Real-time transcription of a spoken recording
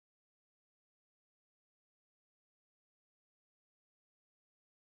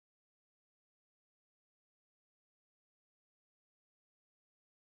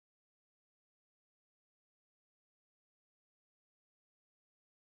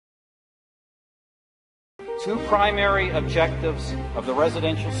Two primary objectives of the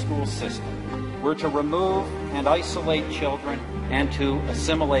residential school system were to remove and isolate children and to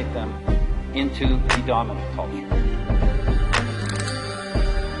assimilate them into the dominant culture.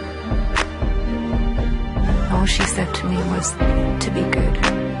 All she said to me was to be good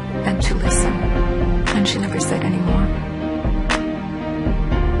and to listen, and she never said any more.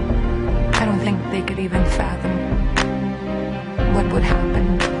 I don't think they could even fathom what would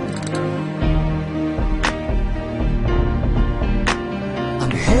happen.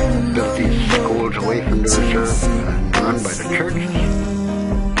 Built these schools away from those run by the churches.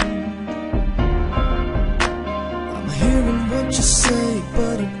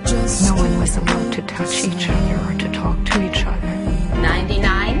 No one was allowed to touch each other or to talk to each other.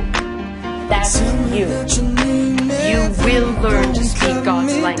 99, that's you. You will learn to speak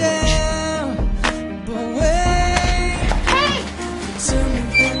God's language.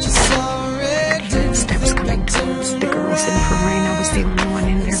 Steps coming towards the girls' infirmary, and I was the only one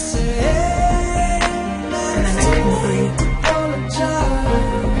in there. And then I couldn't breathe.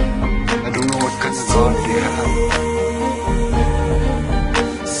 I don't know what kind of God they have.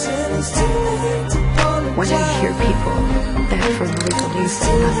 When I hear people that firmly believe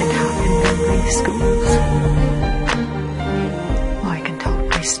that nothing happened in these schools, well, I can tell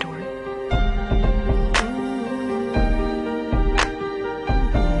my story.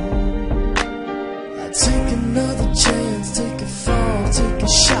 I'd take another chance, take a fall, take a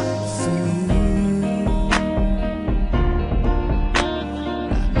shot for you.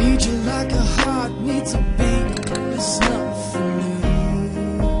 I need you like a heart needs a beat, it's not for me.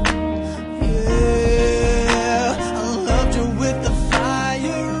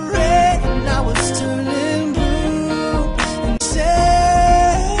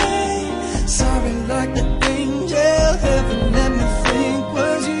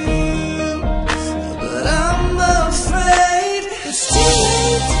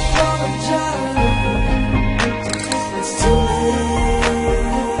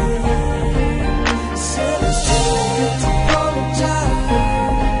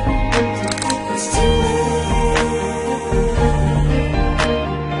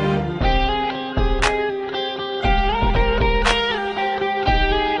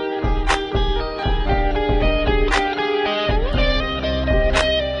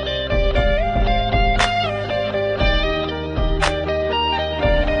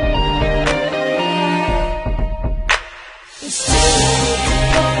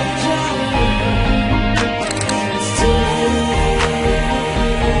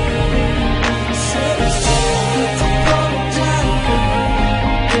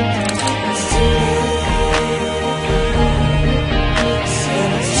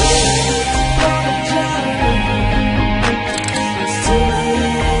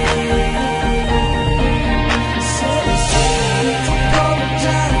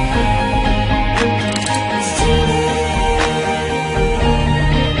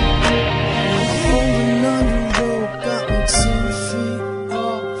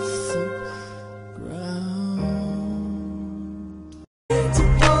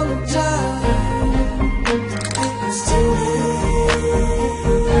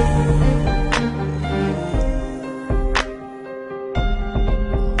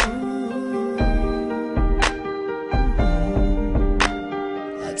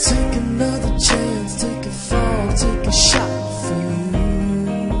 Take another chance, take a fall, take a shot for you.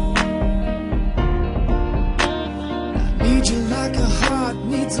 I need you like a heart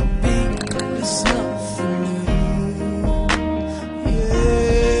needs a beat, it's not for me. Yeah,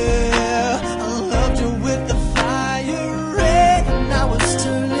 I loved you with the fire red, and I was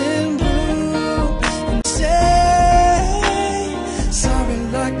turning blue. And say sorry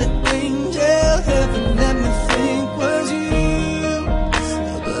like the angel, heaven let me think was you.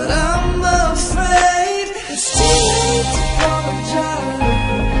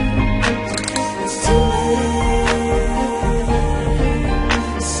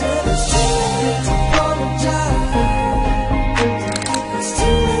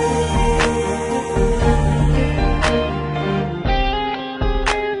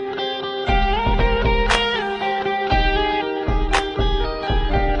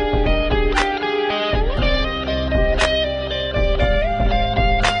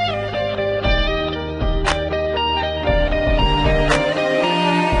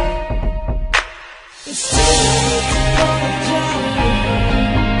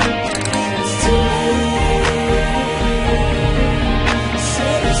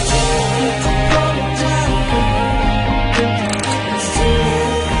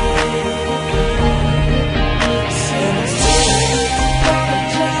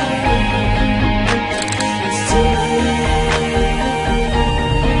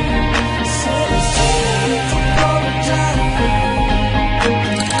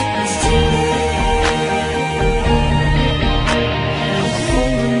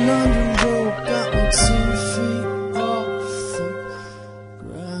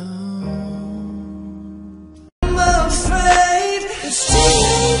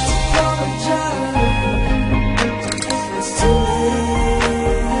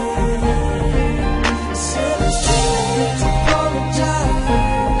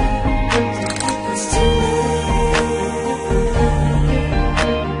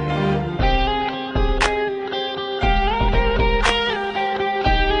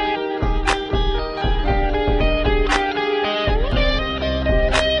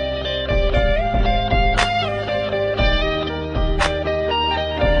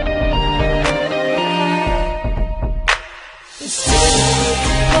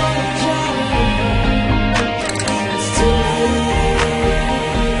 Gonna